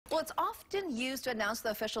it's often used to announce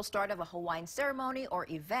the official start of a Hawaiian ceremony or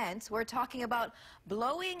event. We're talking about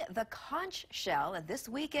blowing the conch shell, and this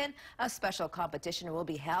weekend a special competition will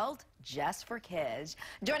be held just for kids.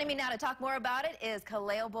 Joining me now to talk more about it is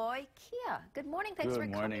Kaleo boy Kia. Good morning. Thanks for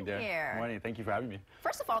coming here. Good morning. Thank you for having me.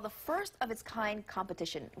 First of all, the first of its kind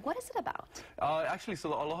competition. What is it about? Actually, so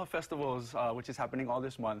the Aloha Festivals, which is happening all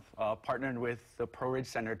this month, partnered with the Pearlridge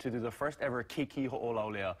Center to do the first ever Keiki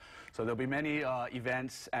Ho'olaulea. So there'll be many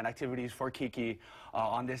events and activities for Keiki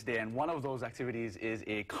on this day, and one of those activities is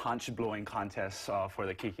a conch blowing contest for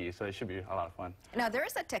the Keiki. So it should be a lot of fun. Now there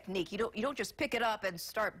is a technique. You don't just pick it up and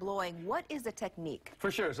start blowing. What is the technique? For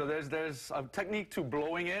sure. So there's a technique to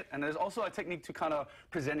blowing it, and there's also a technique to kind of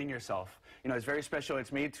presenting yourself. You know, it's very special.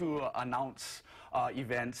 It's made to announce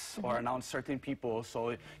events or announce certain people.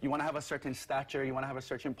 So you want to have a certain stature, you want to have a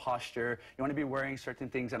certain posture, you want to be wearing certain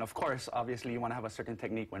things, and of course, obviously, you want to have a certain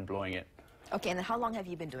technique when blowing it. Okay, and how long have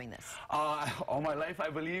you been doing this? All my life, I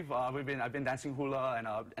believe. I've been dancing hula and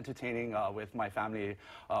entertaining with my family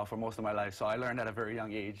for most of my life. So I learned at a very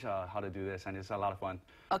young age how to do this, and it's a lot of fun.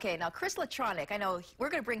 Okay, now Chris Latronic, I know we're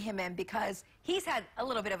going to bring him in because he's had a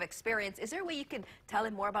little bit of experience. Is there a way you can tell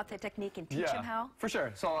him more about the technique and teach him how? For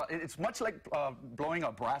sure. So it's much like blowing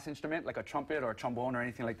a brass instrument, like a trumpet or a trombone or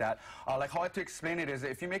anything like that. Like how I have to explain it is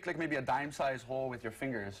if you make like maybe a dime-sized hole with your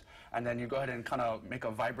fingers, and then you go ahead and kind of make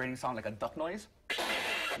a vibrating sound like a duck noise.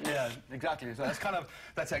 Yeah, exactly. So that's kind of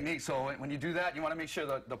the technique. So when you do that, you want to make sure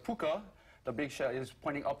that the puka, the big shell, is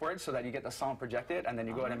pointing upwards so that you get the sound projected, and then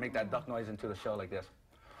you go ahead and make that duck noise into the shell like this.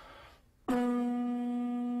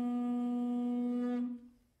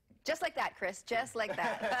 Just like that, Chris. Just like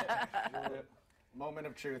that. Moment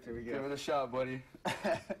of truth. Here we go. Give it a shot, buddy.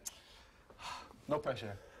 No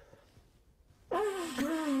pressure.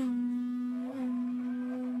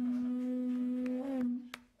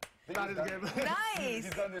 Nice. He's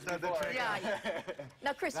done this before. Yeah.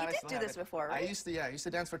 Now, Chris, you did do this before, right? I used to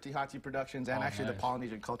dance for Tihati Productions and actually the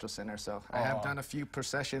Polynesian Cultural Center. So I have done a few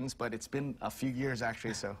processions, but it's been a few years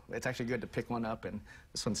actually. So it's actually good to pick one up, and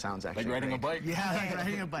this one sounds actually like riding great. a bike. Yeah, like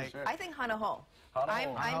riding a bike. I think hana ho.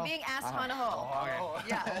 I'm being asked hana ho. Okay.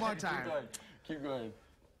 Yeah. One more time. Keep going.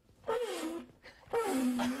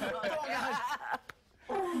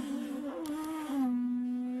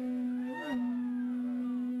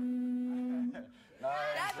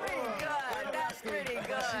 That's pretty good. That's pretty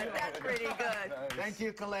good. That's pretty good. Thank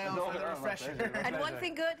you, Kaleo, for the refresher. And one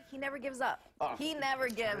thing good, he never gives up. He never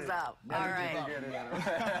gives up. All right.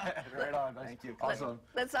 Right on. Thank you. Awesome.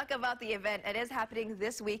 Let's talk about the event. It is happening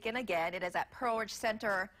this weekend again. It is at Pearlridge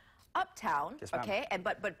Center, Uptown. Yes, ma'am. Okay, and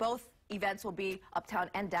but both events will be uptown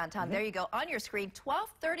and downtown. There you go on your screen,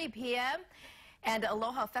 12:30 p.m. And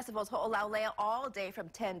Aloha Festivals Ho'olaulea all day from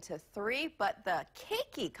 10 to 3, but the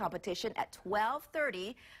Keiki competition at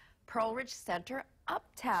 12:30, Pearlridge Center,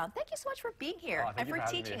 Uptown. Thank you so much for being here and for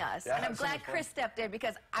teaching us. Yeah, and I'm glad Chris stepped in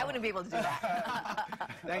because I wouldn't be able to do that.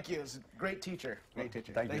 Thank you. It's a great teacher. Great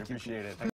teacher. Thank you. Appreciate it.